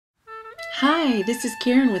Hi, this is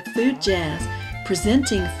Karen with Food Jazz,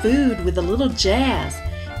 presenting food with a little jazz.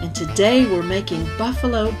 And today we're making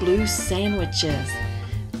buffalo blue sandwiches.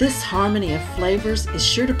 This harmony of flavors is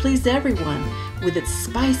sure to please everyone. With its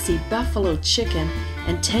spicy buffalo chicken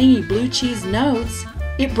and tangy blue cheese notes,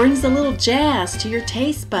 it brings a little jazz to your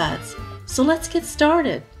taste buds. So let's get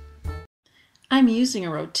started. I'm using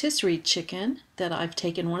a rotisserie chicken that I've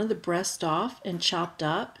taken one of the breasts off and chopped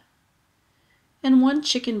up. And one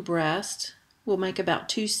chicken breast will make about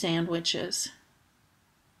 2 sandwiches.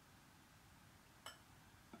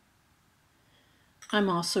 I'm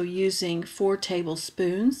also using 4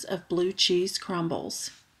 tablespoons of blue cheese crumbles,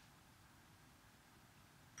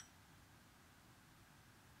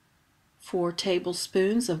 4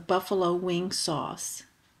 tablespoons of buffalo wing sauce,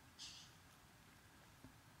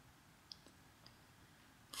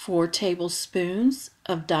 4 tablespoons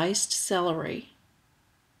of diced celery,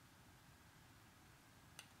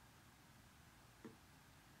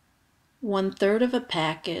 1/3 of a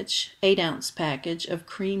package, 8-ounce package of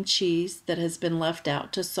cream cheese that has been left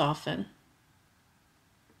out to soften,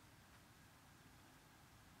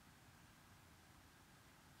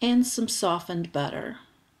 and some softened butter.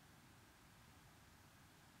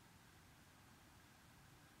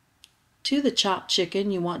 To the chopped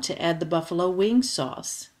chicken, you want to add the buffalo wing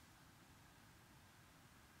sauce.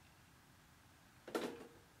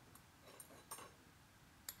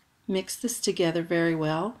 Mix this together very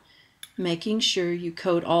well, making sure you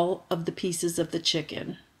coat all of the pieces of the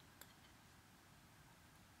chicken.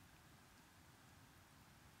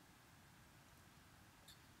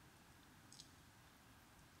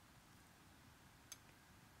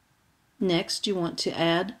 Next, you want to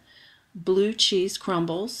add blue cheese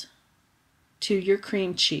crumbles to your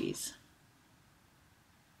cream cheese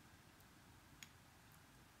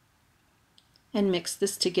and mix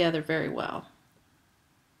this together very well.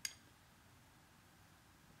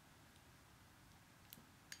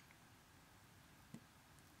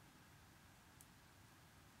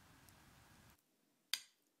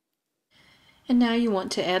 And now you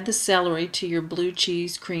want to add the celery to your blue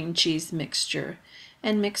cheese cream cheese mixture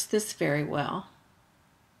and mix this very well.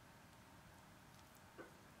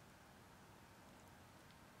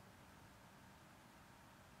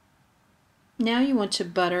 Now you want to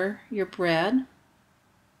butter your bread.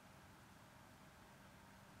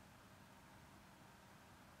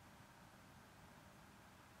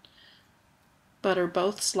 Butter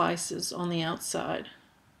both slices on the outside.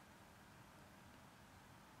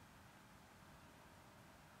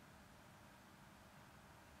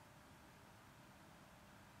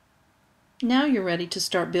 Now you're ready to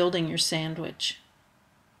start building your sandwich.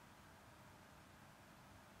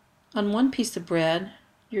 On one piece of bread,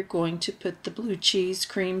 you're going to put the blue cheese,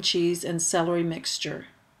 cream cheese, and celery mixture.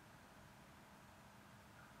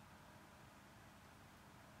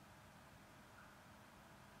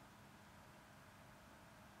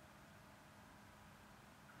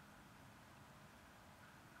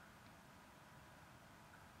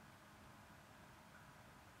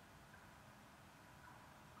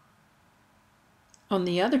 On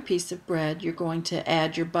the other piece of bread, you're going to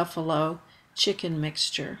add your buffalo chicken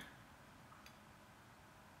mixture.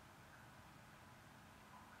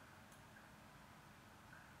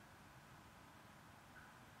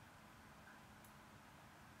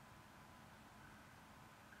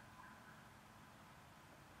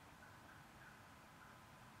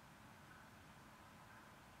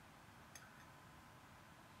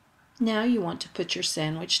 Now you want to put your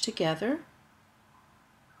sandwich together.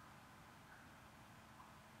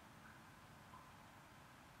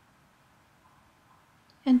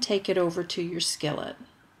 And take it over to your skillet.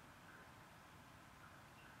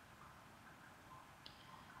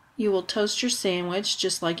 You will toast your sandwich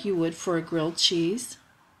just like you would for a grilled cheese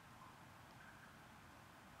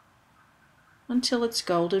until it's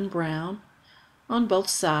golden brown on both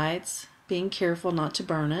sides, being careful not to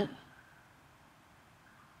burn it.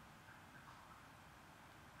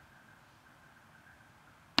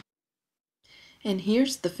 And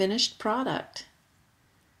here's the finished product.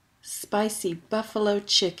 Spicy buffalo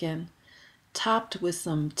chicken topped with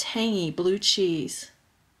some tangy blue cheese.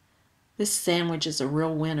 This sandwich is a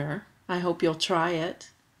real winner. I hope you'll try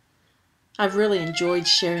it. I've really enjoyed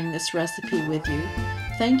sharing this recipe with you.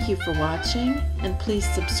 Thank you for watching, and please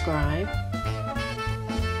subscribe.